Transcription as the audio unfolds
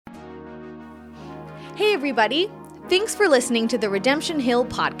Hey everybody! Thanks for listening to the Redemption Hill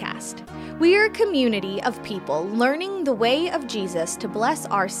podcast. We are a community of people learning the way of Jesus to bless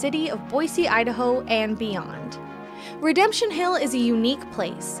our city of Boise, Idaho, and beyond. Redemption Hill is a unique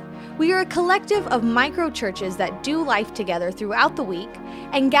place. We are a collective of micro-churches that do life together throughout the week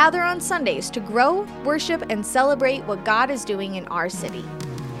and gather on Sundays to grow, worship, and celebrate what God is doing in our city.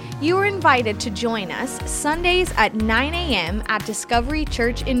 You are invited to join us Sundays at 9 a.m. at Discovery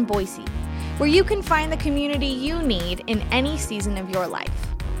Church in Boise, where you can find the community you need in any season of your life.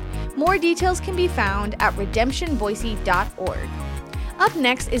 More details can be found at redemptionboise.org. Up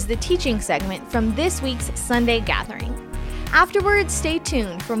next is the teaching segment from this week's Sunday gathering. Afterwards, stay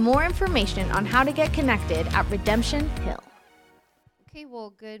tuned for more information on how to get connected at Redemption Hill. Okay,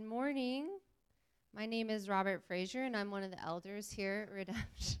 well, good morning. My name is Robert Frazier, and I'm one of the elders here at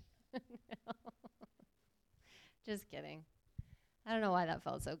Redemption. Just kidding. I don't know why that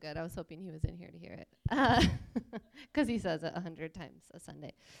felt so good. I was hoping he was in here to hear it, because he says it 100 times a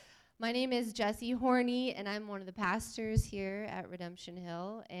Sunday. My name is Jessie Horney, and I'm one of the pastors here at Redemption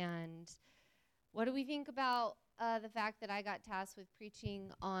Hill. And what do we think about the fact that I got tasked with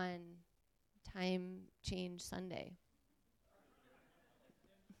preaching on Time Change Sunday?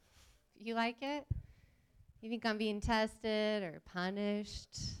 You like it? You think I'm being tested or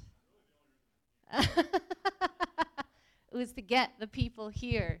punished? It was to get the people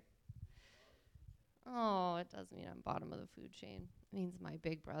here. Oh, it does mean I'm bottom of the food chain. It means my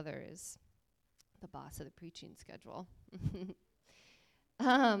big brother is the boss of the preaching schedule.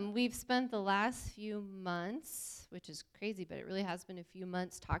 We've spent the last few months, which is crazy, but it really has been a few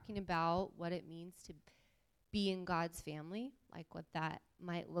months, talking about what it means to be in God's family, like what that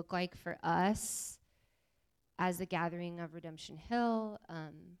might look like for us as the gathering of Redemption Hill,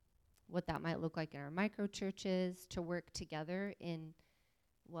 what that might look like in our micro-churches, to work together in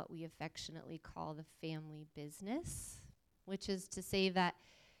what we affectionately call the family business, which is to say that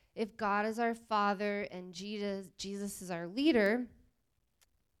if God is our Father and Jesus is our leader,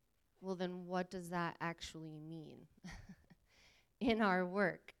 well, then what does that actually mean in our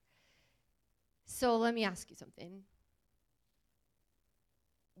work? So let me ask you something.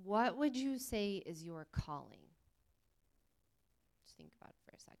 What would you say is your calling? Just think about it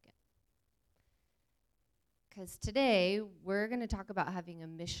for a second. Because today, we're going to talk about having a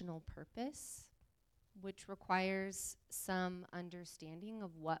missional purpose, which requires some understanding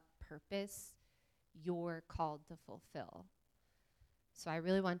of what purpose you're called to fulfill. So I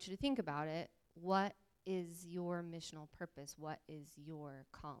really want you to think about it. What is your missional purpose? What is your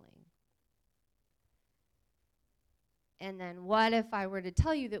calling? And then what if I were to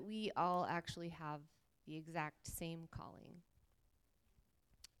tell you that we all actually have the exact same calling?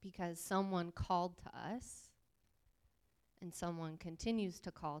 Because someone called to us, and someone continues to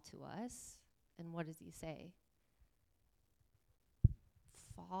call to us, and what does he say?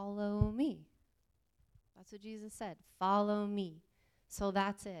 Follow me. That's what Jesus said. Follow me. So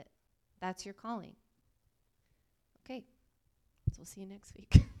that's it. That's your calling. Okay. So we'll see you next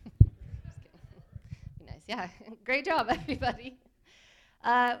week. Just kidding. Be nice. Yeah. Great job, everybody.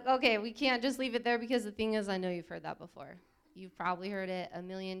 Okay, we can't just leave it there, because the thing is, I know you've heard that before. You've probably heard it a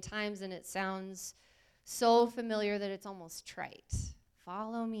million times, and it sounds so familiar that it's almost trite.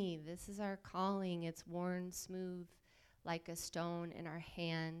 Follow me. This is our calling. It's worn smooth like a stone in our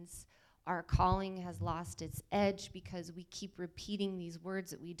hands. Our calling has lost its edge because we keep repeating these words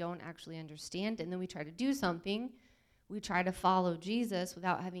that we don't actually understand, and then we try to do something. We try to follow Jesus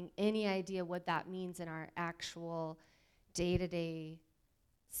without having any idea what that means in our actual day-to-day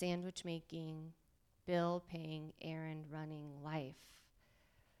sandwich making, bill paying, errand running life.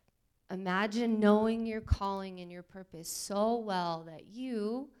 Imagine knowing your calling and your purpose so well that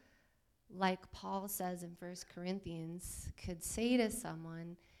you, like Paul says in 1 Corinthians, could say to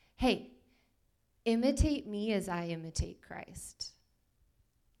someone, hey, imitate me as I imitate Christ.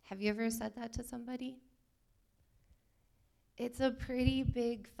 Have you ever said that to somebody? It's a pretty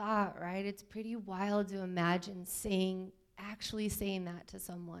big thought, right? It's pretty wild to imagine actually saying that to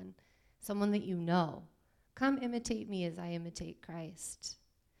someone that you know. Come imitate me as I imitate Christ.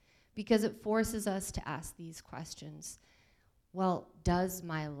 Because it forces us to ask these questions. Well, does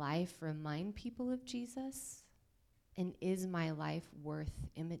my life remind people of Jesus? And is my life worth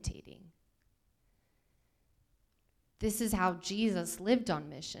imitating? This is how Jesus lived on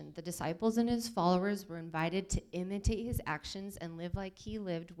mission. The disciples and his followers were invited to imitate his actions and live like he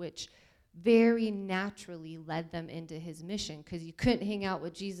lived, which very naturally led them into his mission, because you couldn't hang out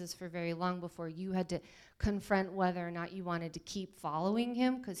with Jesus for very long before you had to confront whether or not you wanted to keep following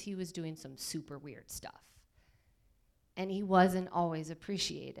him, because he was doing some super weird stuff. And he wasn't always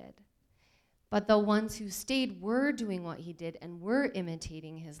appreciated. But the ones who stayed were doing what he did and were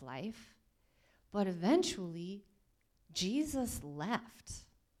imitating his life. But eventually, Jesus left.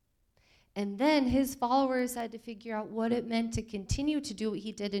 And then his followers had to figure out what it meant to continue to do what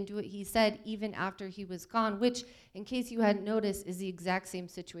he did and do what he said even after he was gone, which, in case you hadn't noticed, is the exact same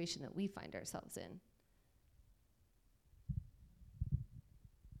situation that we find ourselves in.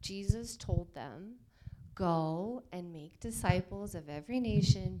 Jesus told them, go and make disciples of every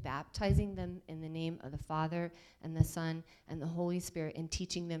nation, baptizing them in the name of the Father and the Son and the Holy Spirit, and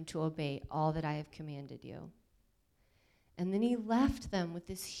teaching them to obey all that I have commanded you. And then he left them with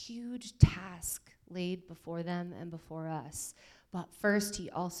this huge task laid before them and before us. But first, he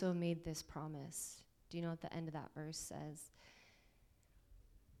also made this promise. Do you know what the end of that verse says?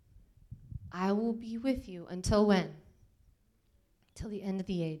 I will be with you until when? Till the end of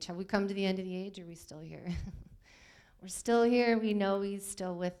the age. Have we come to the end of the age, or are we still here? We're still here. We know he's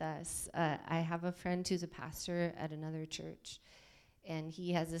still with us. I have a friend who's a pastor at another church, and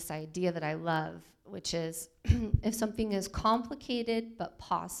he has this idea that I love, which is if something is complicated but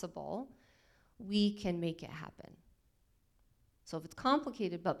possible, we can make it happen. So if it's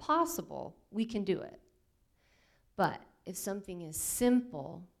complicated but possible, we can do it. But if something is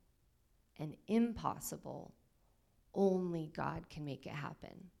simple and impossible, only God can make it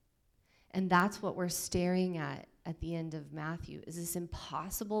happen. And that's what we're staring at the end of Matthew, is this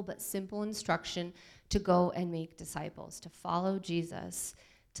impossible but simple instruction to go and make disciples, to follow Jesus,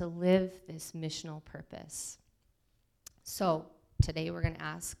 to live this missional purpose. So today we're going to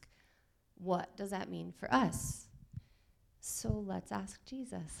ask, what does that mean for us? So let's ask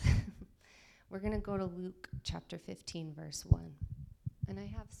Jesus. We're going to go to Luke chapter 15, verse 1. And I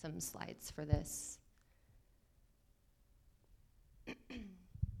have some slides for this.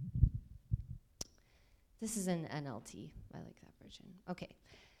 This is an NLT. I like that version. Okay.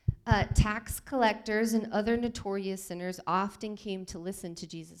 Tax collectors and other notorious sinners often came to listen to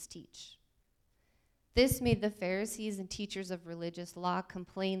Jesus teach. This made the Pharisees and teachers of religious law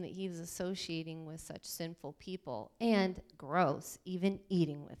complain that he was associating with such sinful people and, gross, even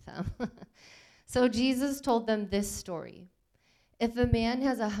eating with them. So Jesus told them this story. If a man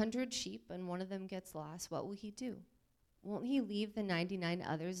has 100 sheep and one of them gets lost, what will he do? Won't he leave the 99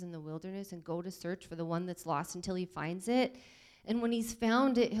 others in the wilderness and go to search for the one that's lost until he finds it? And when he's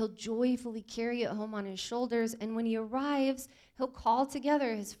found it, he'll joyfully carry it home on his shoulders. And when he arrives, he'll call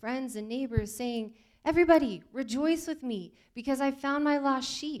together his friends and neighbors, saying, everybody, rejoice with me, because I found my lost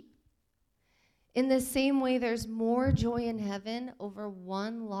sheep. In the same way, there's more joy in heaven over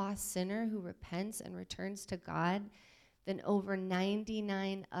one lost sinner who repents and returns to God than over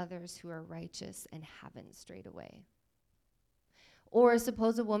 99 others who are righteous and haven't strayed away. Or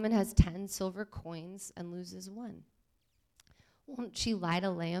suppose a woman has 10 silver coins and loses one. Won't she light a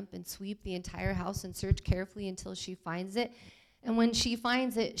lamp and sweep the entire house and search carefully until she finds it? And when she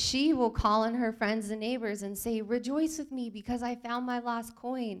finds it, she will call on her friends and neighbors and say, rejoice with me because I found my lost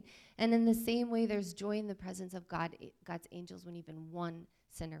coin. And in the same way, there's joy in the presence of God's angels when even one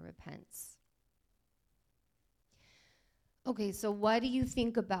sinner repents. Okay, so what do you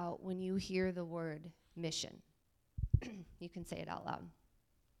think about when you hear the word mission? You can say it out loud.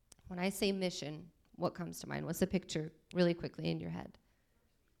 When I say mission, what comes to mind? What's the picture really quickly in your head?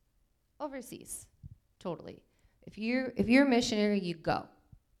 Overseas. Totally. If you're a missionary, you go.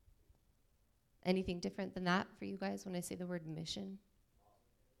 Anything different than that for you guys when I say the word mission?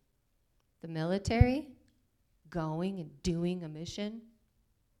 The military? Going and doing a mission?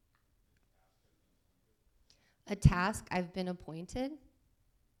 A task I've been appointed?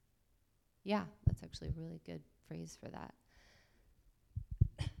 Yeah, that's actually a really good phrase for that.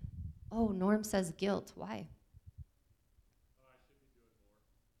 Oh, Norm says guilt. Why? I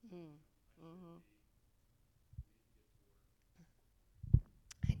should be doing more.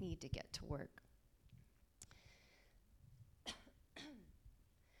 I need to get to work.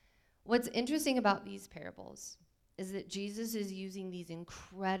 What's interesting about these parables is that Jesus is using these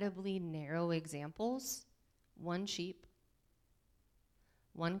incredibly narrow examples, one sheep,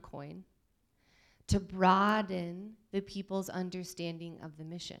 one coin, to broaden the people's understanding of the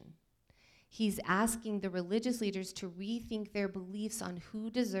mission. He's asking the religious leaders to rethink their beliefs on who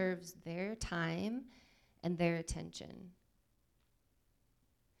deserves their time and their attention.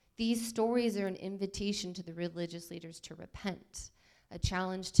 These stories are an invitation to the religious leaders to repent, a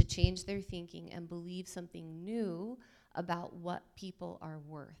challenge to change their thinking and believe something new about what people are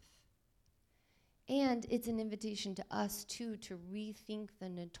worth. And it's an invitation to us, too, to rethink the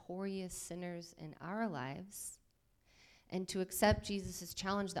notorious sinners in our lives and to accept Jesus'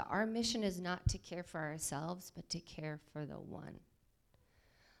 challenge that our mission is not to care for ourselves, but to care for the one.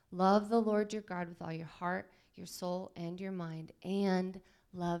 Love the Lord your God with all your heart, your soul, and your mind, and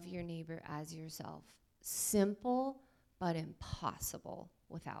love your neighbor as yourself. Simple, but impossible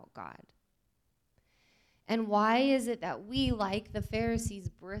without God. And why is it that we, like the Pharisees,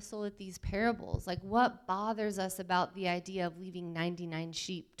 bristle at these parables? Like, what bothers us about the idea of leaving 99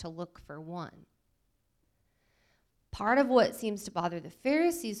 sheep to look for one? Part of what seems to bother the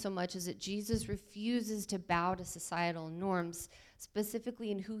Pharisees so much is that Jesus refuses to bow to societal norms,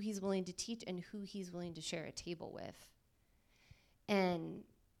 specifically in who he's willing to teach and who he's willing to share a table with. And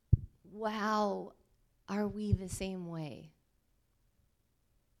wow, are we the same way?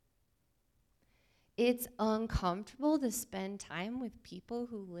 It's uncomfortable to spend time with people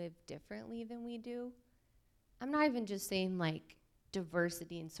who live differently than we do. I'm not even just saying like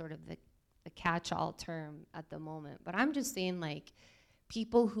diversity in sort of the catch-all term at the moment, but I'm just saying like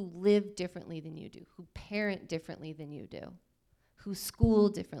people who live differently than you do, who parent differently than you do, who school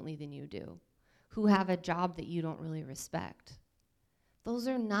differently than you do, who have a job that you don't really respect. Those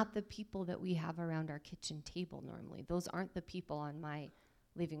are not the people that we have around our kitchen table normally. Those aren't the people on my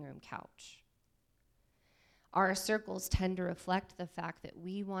living room couch. Our circles tend to reflect the fact that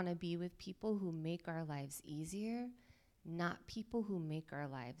we want to be with people who make our lives easier, not people who make our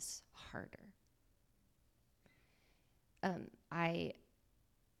lives harder.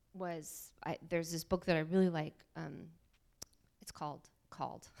 There's this book that I really like. It's called.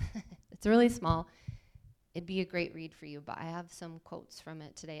 It's really small. It'd be a great read for you, but I have some quotes from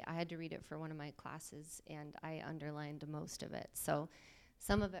it today. I had to read it for one of my classes, and I underlined most of it. So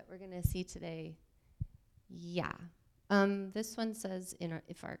some of it we're going to see today. Yeah. This one says,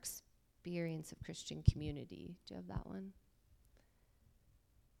 if our experience of Christian community. Do you have that one?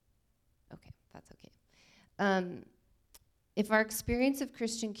 Okay, that's okay. If our experience of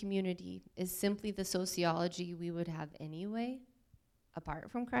Christian community is simply the sociology we would have anyway,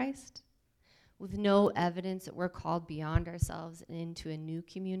 apart from Christ, with no evidence that we're called beyond ourselves and into a new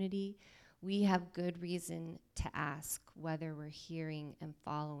community, we have good reason to ask whether we're hearing and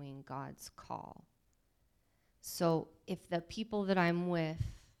following God's call. So if the people that I'm with,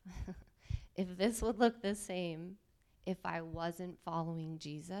 if this would look the same if I wasn't following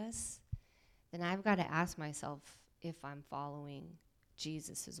Jesus, then I've got to ask myself if I'm following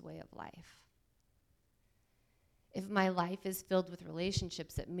Jesus' way of life. If my life is filled with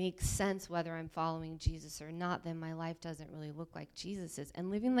relationships that make sense whether I'm following Jesus or not, then my life doesn't really look like Jesus's.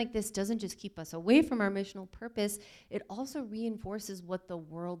 And living like this doesn't just keep us away from our missional purpose, it also reinforces what the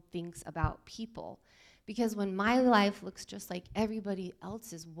world thinks about people. Because when my life looks just like everybody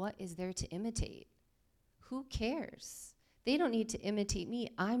else's, what is there to imitate? Who cares? They don't need to imitate me.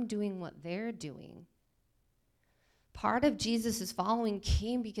 I'm doing what they're doing. Part of Jesus' following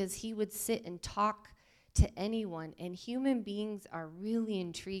came because he would sit and talk to anyone, and human beings are really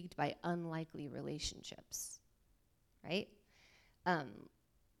intrigued by unlikely relationships, right?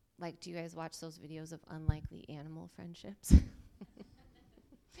 Like, do you guys watch those videos of unlikely animal friendships?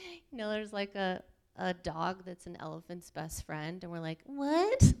 There's like a dog that's an elephant's best friend, and we're like,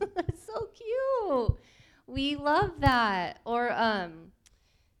 what? That's so cute. We love that. Or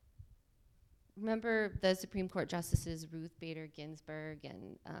remember the Supreme Court Justices Ruth Bader Ginsburg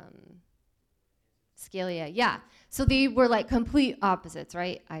and Scalia? Yeah. So they were like complete opposites,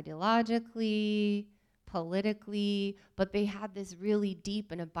 right? Ideologically, politically, but they had this really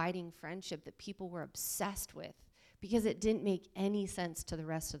deep and abiding friendship that people were obsessed with because it didn't make any sense to the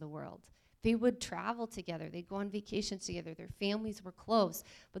rest of the world. They would travel together. They'd go on vacations together. Their families were close.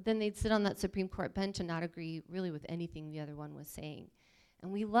 But then they'd sit on that Supreme Court bench and not agree really with anything the other one was saying.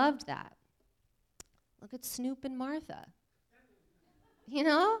 And we loved that. Look at Snoop and Martha.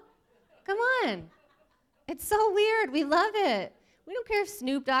 Come on. It's so weird. We love it. We don't care if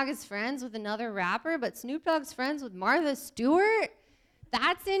Snoop Dogg is friends with another rapper, but Snoop Dogg's friends with Martha Stewart?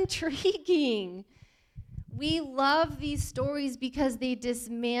 That's intriguing. We love these stories because they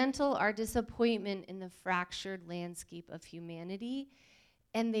dismantle our disappointment in the fractured landscape of humanity,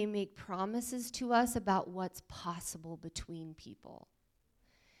 and they make promises to us about what's possible between people.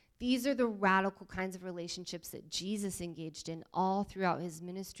 These are the radical kinds of relationships that Jesus engaged in all throughout his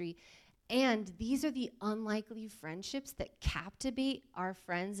ministry, and these are the unlikely friendships that captivate our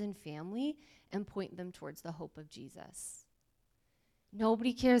friends and family and point them towards the hope of Jesus.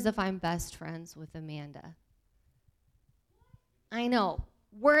 Nobody cares if I'm best friends with Amanda. I know.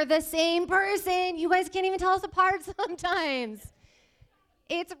 We're the same person. You guys can't even tell us apart sometimes.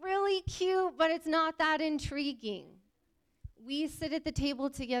 It's really cute, but it's not that intriguing. We sit at the table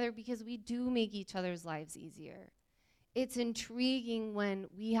together because we do make each other's lives easier. It's intriguing when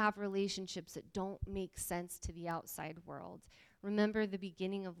we have relationships that don't make sense to the outside world. Remember the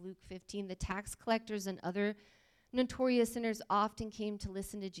beginning of Luke 15, the tax collectors and other notorious sinners often came to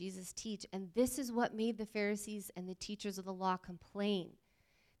listen to Jesus teach, and this is what made the Pharisees and the teachers of the law complain.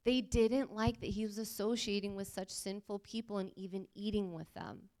 They didn't like that he was associating with such sinful people and even eating with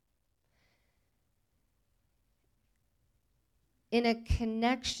them. In a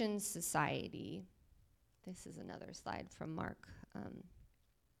connection society, this is another slide from Mark.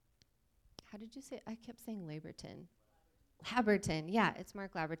 How did you say it? I kept saying Laberton. Laberton, yeah, it's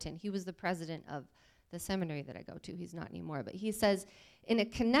Mark Laberton. He was the president of the seminary that I go to. He's not anymore, but he says, in a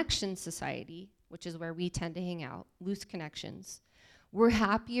connection society, which is where we tend to hang out, loose connections, we're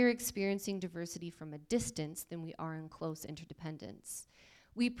happier experiencing diversity from a distance than we are in close interdependence.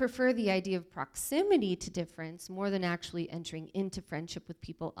 We prefer the idea of proximity to difference more than actually entering into friendship with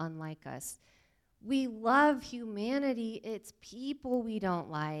people unlike us. We love humanity. It's people we don't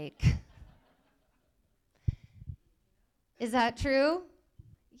like. Is that true?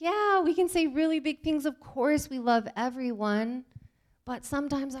 Yeah, we can say really big things. Of course, we love everyone, but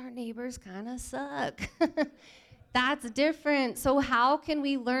sometimes our neighbors kind of suck. That's different. So how can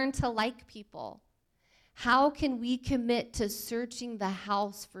we learn to like people? How can we commit to searching the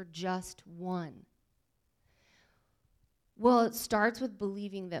house for just one? Well, it starts with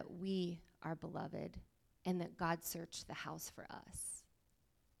believing that we are beloved and that God searched the house for us.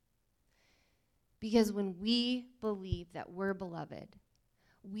 Because when we believe that we're beloved,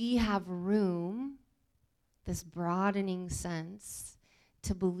 we have room, this broadening sense,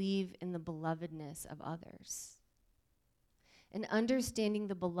 to believe in the belovedness of others. And understanding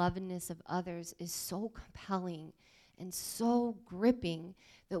the belovedness of others is so compelling and so gripping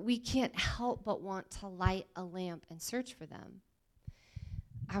that we can't help but want to light a lamp and search for them.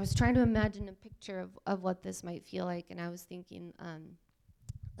 I was trying to imagine a picture of what this might feel like, and I was thinking,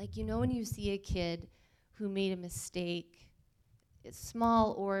 like, you know when you see a kid who made a mistake, it's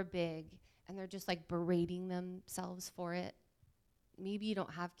small or big, and they're just like berating themselves for it? Maybe you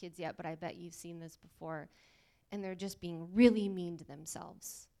don't have kids yet, but I bet you've seen this before. And they're just being really mean to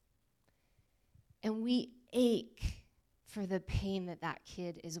themselves. And we ache for the pain that that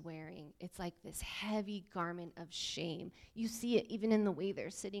kid is wearing. It's like this heavy garment of shame. You see it even in the way they're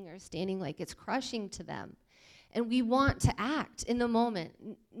sitting or standing, like it's crushing to them. And we want to act in the moment.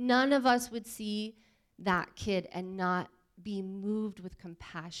 None of us would see that kid and not be moved with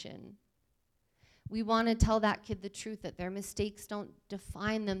compassion. We want to tell that kid the truth, that their mistakes don't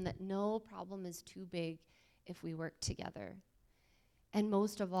define them, that no problem is too big if we work together. And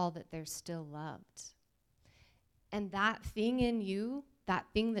most of all, that they're still loved. And that thing in you, that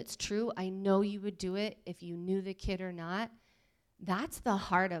thing that's true, I know you would do it if you knew the kid or not, that's the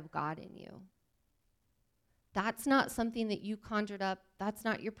heart of God in you. That's not something that you conjured up. That's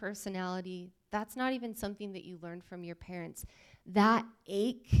not your personality. That's not even something that you learned from your parents. That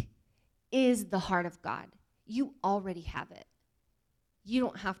ache is the heart of God. You already have it. You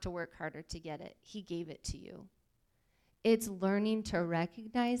don't have to work harder to get it. He gave it to you. It's learning to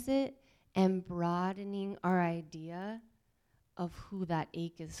recognize it and broadening our idea of who that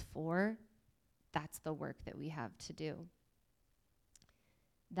ache is for. That's the work that we have to do.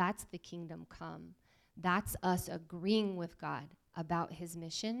 That's the kingdom come. That's us agreeing with God about his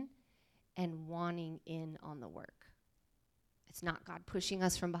mission and wanting in on the work. It's not God pushing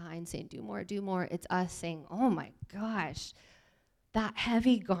us from behind saying, do more, do more. It's us saying, oh my gosh, that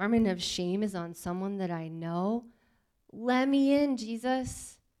heavy garment of shame is on someone that I know. Let me in,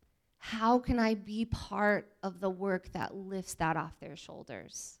 Jesus. How can I be part of the work that lifts that off their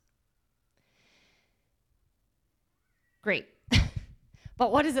shoulders? Great.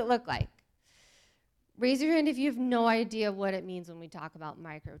 But what does it look like? Raise your hand if you have no idea what it means when we talk about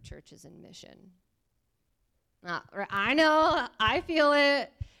micro churches and mission. I know, I feel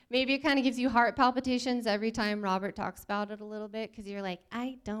it. Maybe it kind of gives you heart palpitations every time Robert talks about it a little bit, because you're like,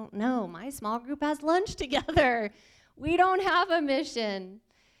 I don't know. My small group has lunch together. We don't have a mission.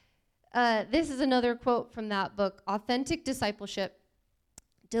 This is another quote from that book. Authentic discipleship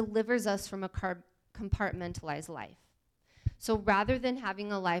delivers us from a compartmentalized life. So rather than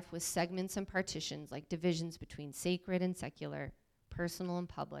having a life with segments and partitions, like divisions between sacred and secular, personal and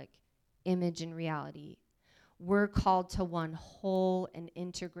public, image and reality, we're called to one whole and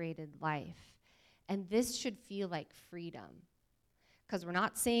integrated life. And this should feel like freedom, because we're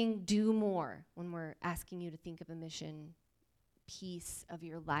not saying do more when we're asking you to think of a mission piece of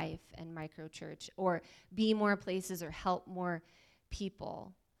your life and microchurch, or be more places or help more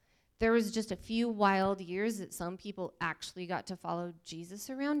people. There was just a few wild years that some people actually got to follow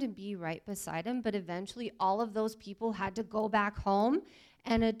Jesus around and be right beside him, but eventually all of those people had to go back home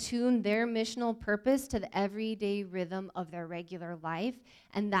and attune their missional purpose to the everyday rhythm of their regular life.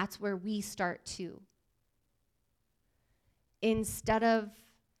 And that's where we start too. Instead of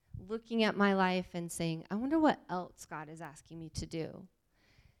looking at my life and saying, I wonder what else God is asking me to do.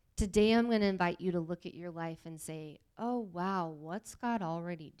 Today I'm going to invite you to look at your life and say, oh, wow, what's God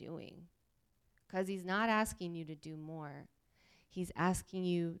already doing? Because he's not asking you to do more. He's asking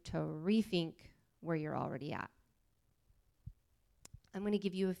you to rethink where you're already at. I'm going to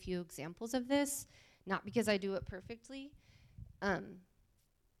give you a few examples of this, not because I do it perfectly,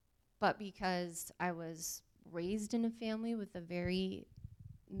 but because I was raised in a family with a very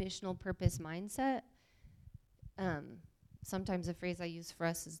missional purpose mindset. Sometimes the phrase I use for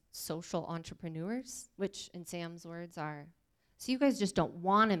us is social entrepreneurs, which in Sam's words are, so you guys just don't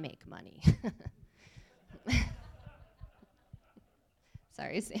want to make money.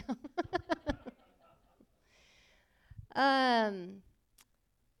 Sorry, Sam.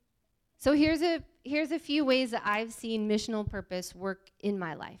 So here's a few ways that I've seen missional purpose work in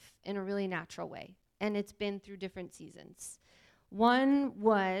my life in a really natural way, and it's been through different seasons. One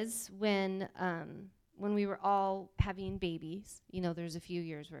was when we were all having babies. You know, there's a few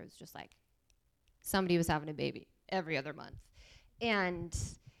years where it was just like somebody was having a baby every other month. And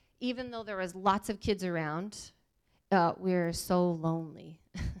even though there was lots of kids around, we were so lonely.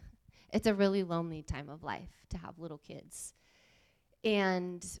 It's a really lonely time of life to have little kids.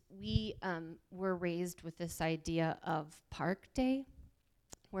 And we were raised with this idea of park day,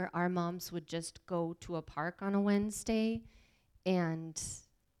 where our moms would just go to a park on a Wednesday and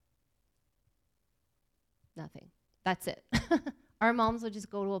nothing. That's it. Our moms would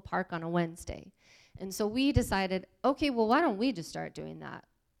just go to a park on a Wednesday. And so we decided, okay, well, why don't we just start doing that?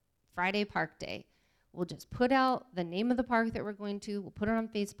 Friday park day. We'll just put out the name of the park that we're going to. We'll put it on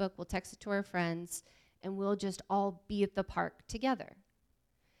Facebook. We'll text it to our friends. And we'll just all be at the park together.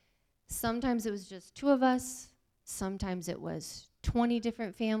 Sometimes it was just 2 of us. Sometimes it was 20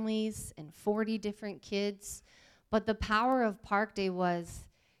 different families and 40 different kids. But the power of park day was,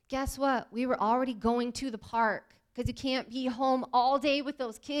 guess what? We were already going to the park because you can't be home all day with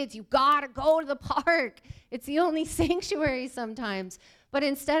those kids. You gotta go to the park. It's the only sanctuary sometimes. But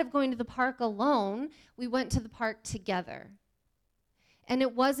instead of going to the park alone, we went to the park together. And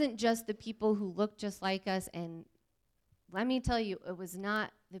it wasn't just the people who looked just like us, and let me tell you, it was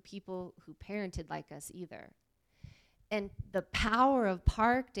not the people who parented like us either. And the power of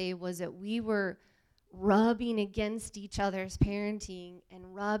park day was that we were rubbing against each other's parenting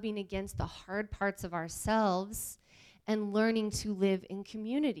and rubbing against the hard parts of ourselves and learning to live in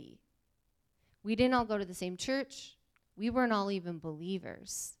community. We didn't all go to the same church. We weren't all even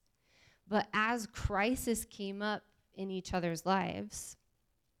believers. But as crisis came up in each other's lives,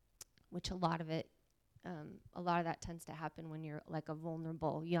 which a lot of that tends to happen when you're like a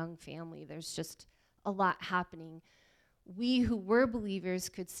vulnerable young family, there's just a lot happening. We who were believers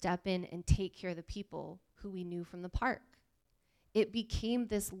could step in and take care of the people who we knew from the park. It became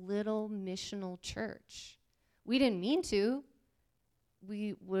this little missional church. We didn't mean to.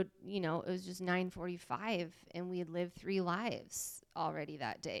 We would, it was just 9:45 and we had lived 3 lives already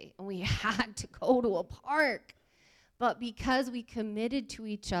that day. And we had to go to a park. But because we committed to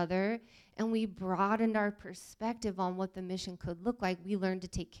each other and we broadened our perspective on what the mission could look like, we learned to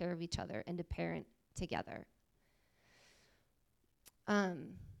take care of each other and to parent together.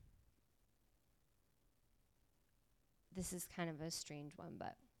 This is kind of a strange one,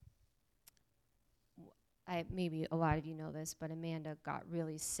 but maybe a lot of you know this, but Amanda got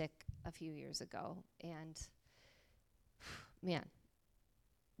really sick a few years ago, and man,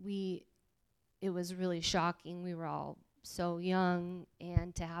 it was really shocking. We were all so young,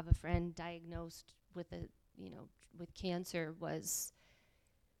 and to have a friend diagnosed with with cancer was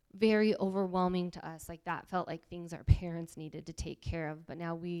very overwhelming to us. Like, that felt like things our parents needed to take care of, but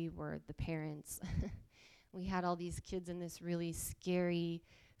now we were the parents. We had all these kids in this really scary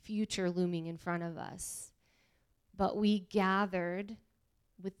future looming in front of us. But we gathered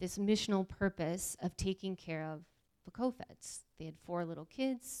with this missional purpose of taking care of the co-feds. They had 4 little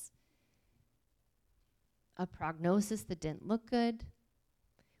kids, a prognosis that didn't look good.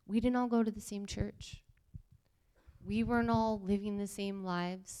 We didn't all go to the same church. We weren't all living the same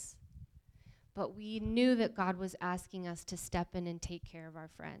lives. But we knew that God was asking us to step in and take care of our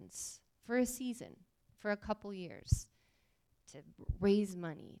friends for a season, for a couple years, to raise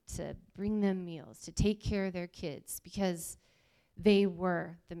money, to bring them meals, to take care of their kids, because they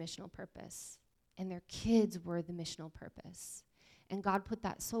were the missional purpose, and their kids were the missional purpose. And God put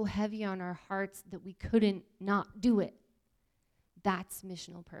that so heavy on our hearts that we couldn't not do it. That's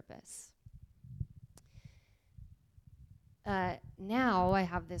missional purpose. Now I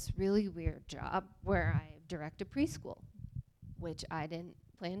have this really weird job where I direct a preschool, which I didn't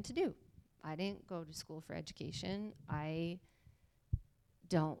plan to do. I didn't go to school for education. I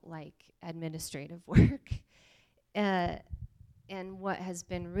don't like administrative work. And what has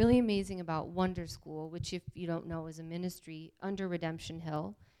been really amazing about Wonder School, which if you don't know is a ministry under Redemption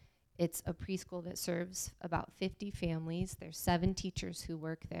Hill, it's a preschool that serves about 50 families. There's 7 teachers who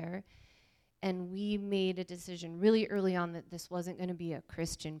work there. And we made a decision really early on that this wasn't going to be a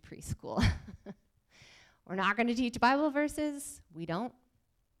Christian preschool. We're not going to teach Bible verses. We don't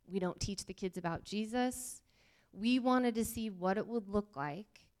teach the kids about Jesus. We wanted to see what it would look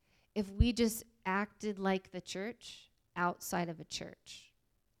like if we just acted like the church outside of a church.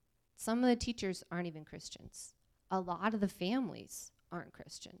 Some of the teachers aren't even Christians. A lot of the families aren't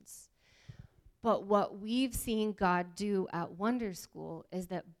Christians. But what we've seen God do at Wonder School is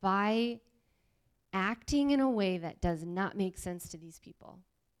that by acting in a way that does not make sense to these people,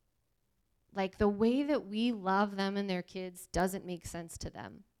 like the way that we love them and their kids doesn't make sense to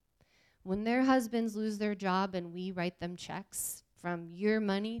them. When their husbands lose their job and we write them checks from your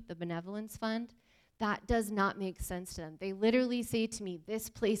money, the benevolence fund, that does not make sense to them. They literally say to me, this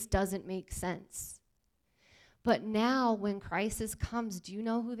place doesn't make sense. But now when crisis comes, do you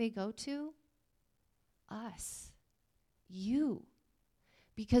know who they go to? Us. You.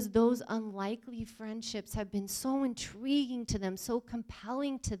 Because those unlikely friendships have been so intriguing to them, so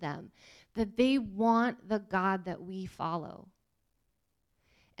compelling to them, that they want the God that we follow.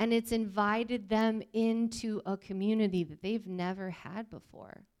 And it's invited them into a community that they've never had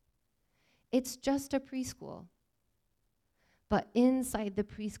before. It's just a preschool. But inside the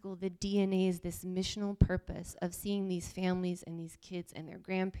preschool, the DNA is this missional purpose of seeing these families and these kids and their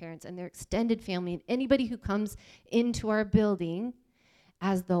grandparents and their extended family and anybody who comes into our building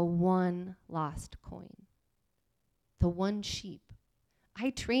as the one lost coin, the one sheep. I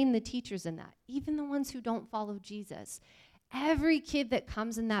train the teachers in that, even the ones who don't follow Jesus. Every kid that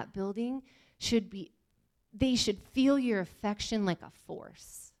comes in that building they should feel your affection like a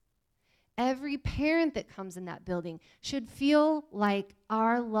force. Every parent that comes in that building should feel like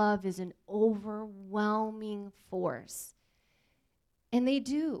our love is an overwhelming force. And they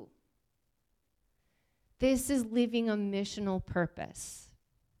do. This is living a missional purpose.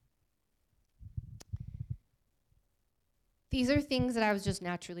 These are things that I was just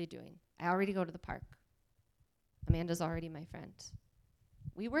naturally doing. I already go to the park. Amanda's already my friend.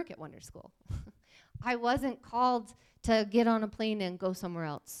 We work at Wonder School. I wasn't called to get on a plane and go somewhere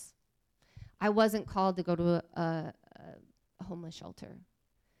else. I wasn't called to go to a homeless shelter.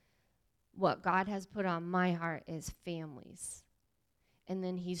 What God has put on my heart is families. And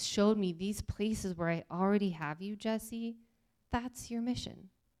then he's showed me these places where I already have you, Jesse. That's your mission.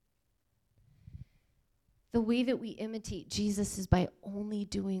 The way that we imitate Jesus is by only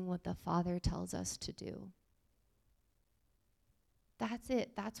doing what the Father tells us to do. That's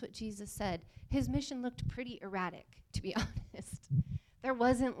it. That's what Jesus said. His mission looked pretty erratic, to be honest. There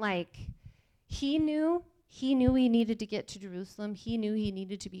wasn't like, he knew he needed to get to Jerusalem. He knew he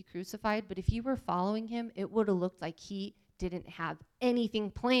needed to be crucified. But if you were following him, it would have looked like he didn't have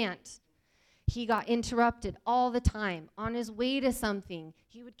anything planned. He got interrupted all the time. On his way to something,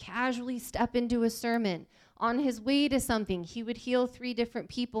 he would casually step into a sermon. On his way to something, he would heal 3 different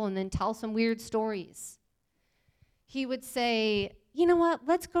people and then tell some weird stories. He would say, you know what,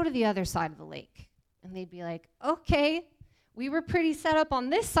 let's go to the other side of the lake. And they'd be like, okay, we were pretty set up on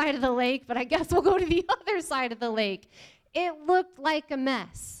this side of the lake, but I guess we'll go to the other side of the lake. It looked like a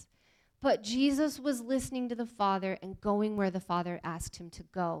mess. But Jesus was listening to the Father and going where the Father asked him to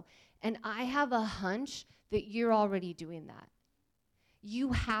go. And I have a hunch that you're already doing that.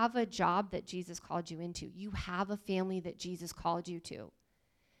 You have a job that Jesus called you into. You have a family that Jesus called you to.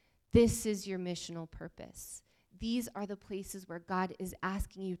 This is your missional purpose. These are the places where God is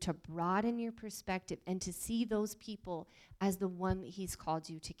asking you to broaden your perspective and to see those people as the one that he's called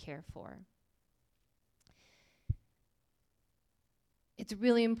you to care for. It's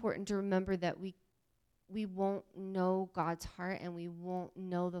really important to remember that we won't know God's heart and we won't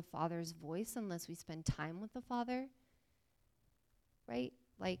know the Father's voice unless we spend time with the Father, right?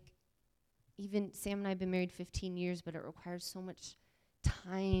 Like, even Sam and I have been married 15 years, but it requires so much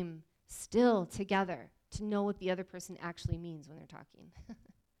time still together to know what the other person actually means when they're talking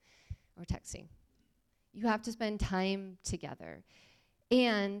or texting. You have to spend time together.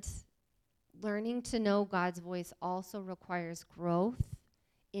 And learning to know God's voice also requires growth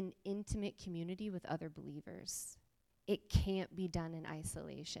in intimate community with other believers. It can't be done in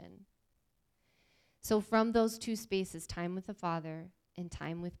isolation. So from those 2 spaces, time with the Father and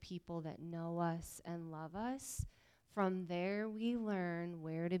time with people that know us and love us, From there, we learn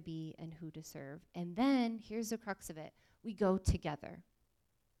where to be and who to serve. And then, here's the crux of it. We go together.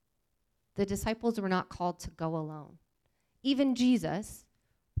 The disciples were not called to go alone. Even Jesus,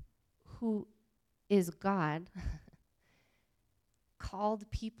 who is God, called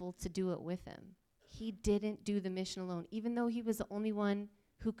people to do it with him. He didn't do the mission alone, even though he was the only one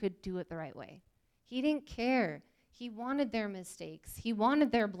who could do it the right way. He didn't care. He wanted their mistakes. He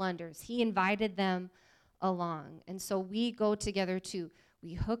wanted their blunders. He invited them along. And so we go together too.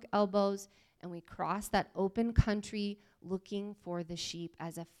 We hook elbows and we cross that open country looking for the sheep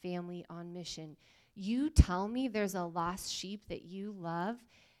as a family on mission. You tell me there's a lost sheep that you love,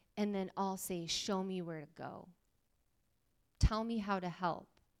 and then I'll say, show me where to go. Tell me how to help.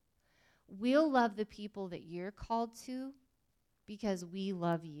 We'll love the people that you're called to because we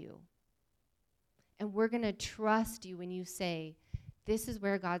love you. And we're going to trust you when you say, this is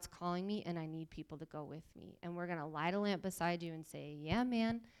where God's calling me and I need people to go with me. And we're going to light a lamp beside you and say, yeah,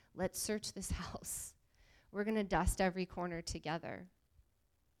 man, let's search this house. We're going to dust every corner together.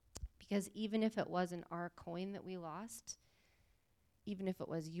 Because even if it wasn't our coin that we lost, even if it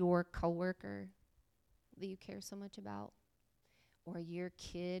was your coworker that you care so much about, or your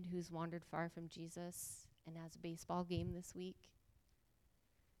kid who's wandered far from Jesus and has a baseball game this week,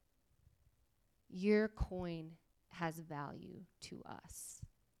 your coin has value to us.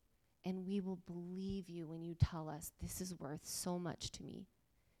 And we will believe you when you tell us, this is worth so much to me.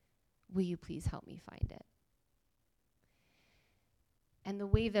 Will you please help me find it? And the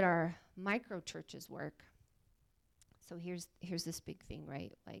way that our micro churches work, so here's this big thing,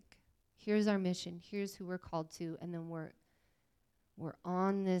 right? Like, here's our mission, here's who we're called to, and then we're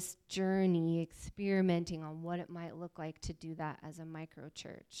on this journey experimenting on what it might look like to do that as a micro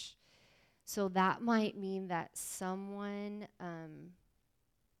church. So that might mean that someone,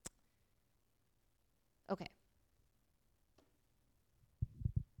 okay.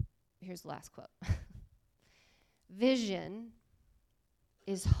 Here's the last quote. Vision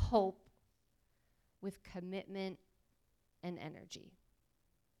is hope with commitment and energy.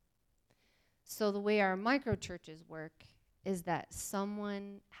 So the way our micro churches work is that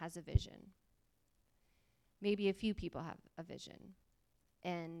someone has a vision. Maybe a few people have a vision.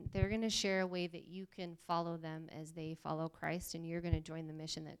 And they're going to share a way that you can follow them as they follow Christ, and you're going to join the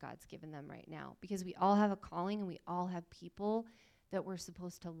mission that God's given them right now. Because we all have a calling, and we all have people that we're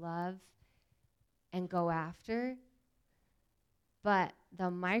supposed to love and go after. But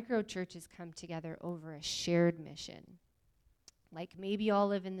the micro churches come together over a shared mission. Like maybe you all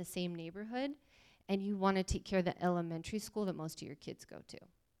live in the same neighborhood, and you want to take care of the elementary school that most of your kids go to.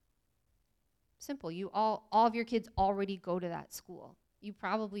 Simple. You all of your kids already go to that school. You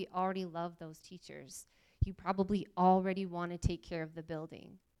probably already love those teachers. You probably already want to take care of the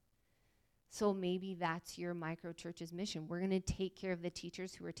building. So maybe that's your micro church's mission. We're going to take care of the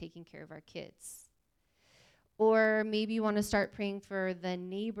teachers who are taking care of our kids. Or maybe you want to start praying for the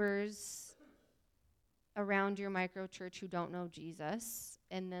neighbors around your micro church who don't know Jesus.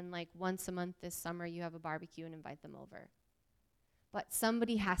 And then like once a month this summer, you have a barbecue and invite them over. But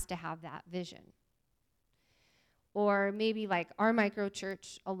somebody has to have that vision. Or maybe like our micro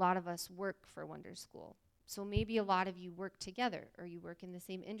church, a lot of us work for Wonder School. So maybe a lot of you work together, or you work in the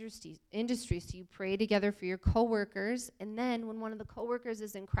same industry, so you pray together for your coworkers, and then when one of the coworkers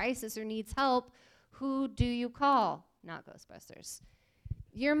is in crisis or needs help, who do you call? Not Ghostbusters.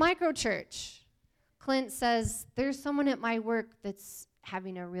 Your micro church. Clint says, there's someone at my work that's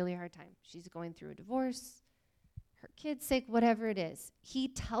having a really hard time. She's going through a divorce, her kid's sick, whatever it is. He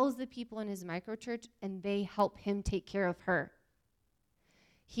tells the people in his micro church, and they help him take care of her.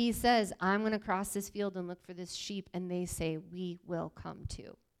 He says, I'm going to cross this field and look for this sheep, and they say, we will come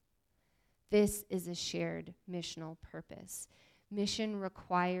too. This is a shared missional purpose. Mission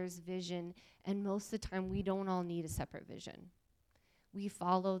requires vision, and most of the time, we don't all need a separate vision. We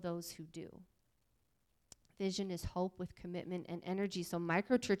follow those who do. Vision is hope with commitment and energy. So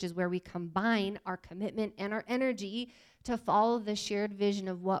microchurch is where we combine our commitment and our energy to follow the shared vision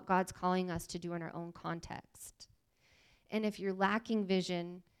of what God's calling us to do in our own context. And if you're lacking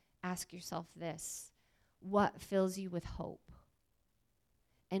vision, ask yourself this: what fills you with hope?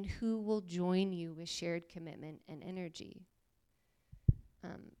 And who will join you with shared commitment and energy?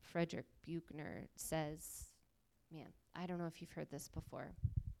 Frederick Buechner says, man, I don't know if you've heard this before.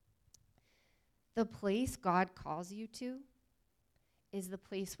 The place God calls you to is the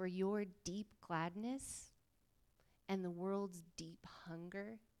place where your deep gladness and the world's deep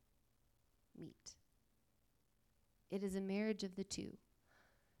hunger meet. It is a marriage of the two.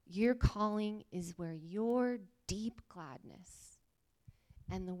 Your calling is where your deep gladness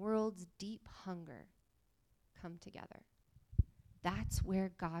and the world's deep hunger come together. That's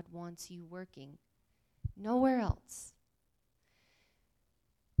where God wants you working. Nowhere else.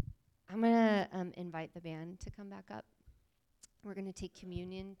 I'm going to invite the band to come back up. We're going to take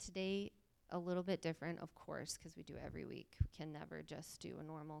communion today, a little bit different, of course, because we do it every week. We can never just do a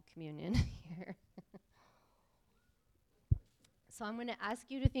normal communion here. So I'm going to ask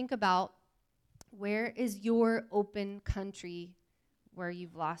you to think about, where is your open country where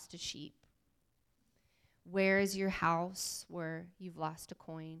you've lost a sheep? Where is your house where you've lost a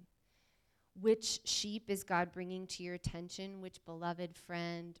coin? Which sheep is God bringing to your attention? Which beloved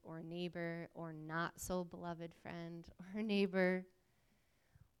friend or neighbor or not so beloved friend or neighbor?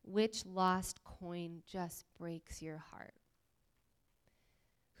 Which lost coin just breaks your heart?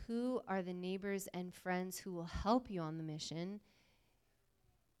 Who are the neighbors and friends who will help you on the mission?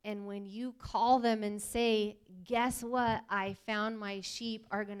 And when you call them and say, guess what? I found my sheep,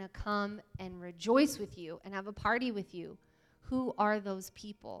 are going to come and rejoice with you and have a party with you. Who are those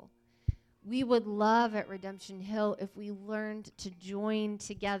people? We would love at Redemption Hill if we learned to join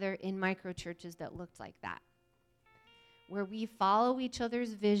together in microchurches that looked like that, where we follow each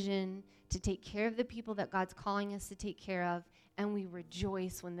other's vision to take care of the people that God's calling us to take care of, and we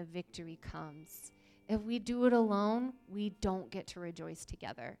rejoice when the victory comes. If we do it alone, we don't get to rejoice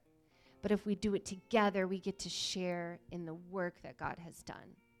together. But if we do it together, we get to share in the work that God has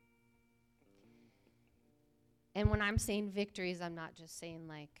done. And when I'm saying victories, I'm not just saying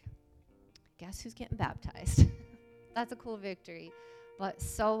like, guess who's getting baptized? That's a cool victory. But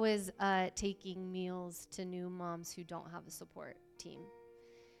so is taking meals to new moms who don't have a support team.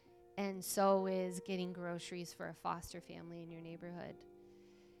 And so is getting groceries for a foster family in your neighborhood.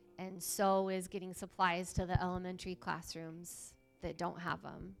 And so is getting supplies to the elementary classrooms that don't have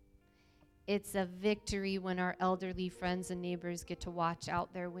them. It's a victory when our elderly friends and neighbors get to watch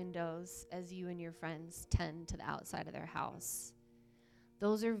out their windows as you and your friends tend to the outside of their house.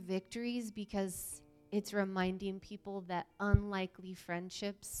 Those are victories because it's reminding people that unlikely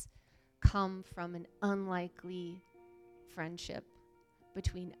friendships come from an unlikely friendship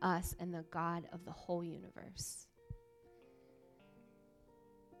between us and the God of the whole universe.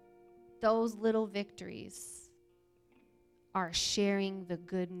 Those little victories are sharing the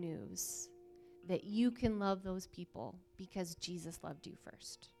good news that you can love those people because Jesus loved you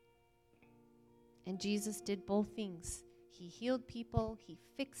first. And Jesus did both things. He healed people, he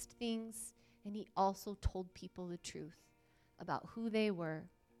fixed things, and he also told people the truth about who they were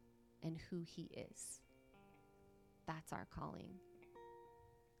and who he is. That's our calling.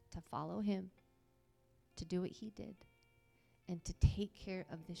 To follow him, to do what he did, and to take care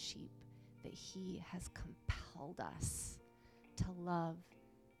of the sheep that he has compelled us to love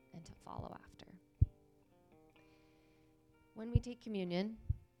and to follow after. When we take communion,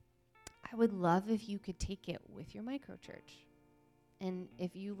 I would love if you could take it with your microchurch. And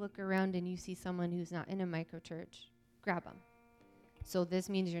if you look around and you see someone who's not in a microchurch, grab them. So this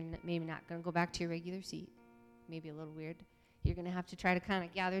means you're maybe not going to go back to your regular seat. Maybe a little weird. You're going to have to try to kind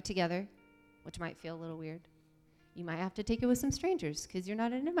of gather together, which might feel a little weird. You might have to take it with some strangers because you're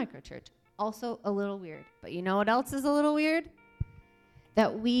not in a microchurch. Also a little weird. But you know what else is a little weird?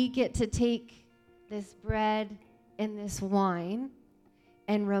 That we get to take this bread and this wine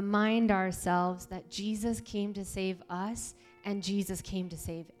and remind ourselves that Jesus came to save us and Jesus came to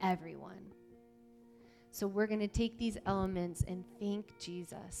save everyone. So we're going to take these elements and thank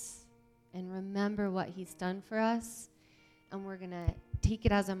Jesus and remember what he's done for us. And we're going to take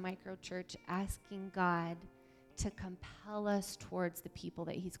it as a microchurch, asking God to compel us towards the people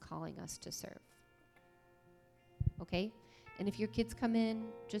that he's calling us to serve. Okay? And if your kids come in,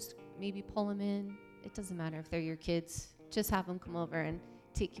 just maybe pull them in. It doesn't matter if they're your kids. Just have them come over and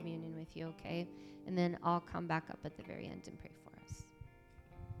take communion with you, okay? And then I'll come back up at the very end and pray for us.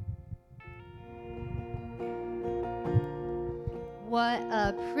 What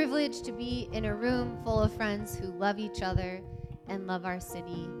a privilege to be in a room full of friends who love each other and love our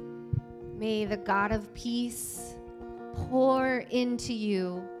city. May the God of peace pour into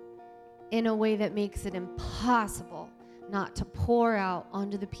you in a way that makes it impossible not to pour out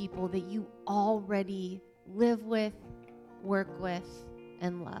onto the people that you already live with, work with,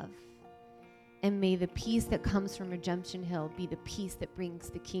 and love. And may the peace that comes from Redemption Hill be the peace that brings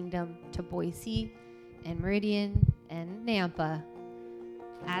the kingdom to Boise and Meridian and Nampa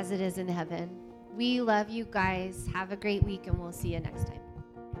as it is in heaven. We love you guys. Have a great week, and we'll see you next time.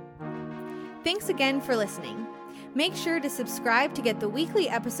 Thanks again for listening. Make sure to subscribe to get the weekly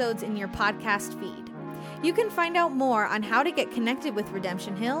episodes in your podcast feed. You can find out more on how to get connected with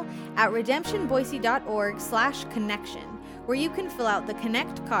Redemption Hill at redemptionboise.org/connection, where you can fill out the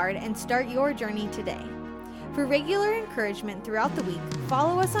Connect card and start your journey today. For regular encouragement throughout the week,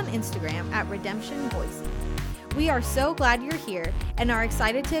 follow us on Instagram at Redemption Boise. We are so glad you're here and are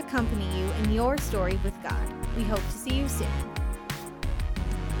excited to accompany you in your story with God. We hope to see you soon.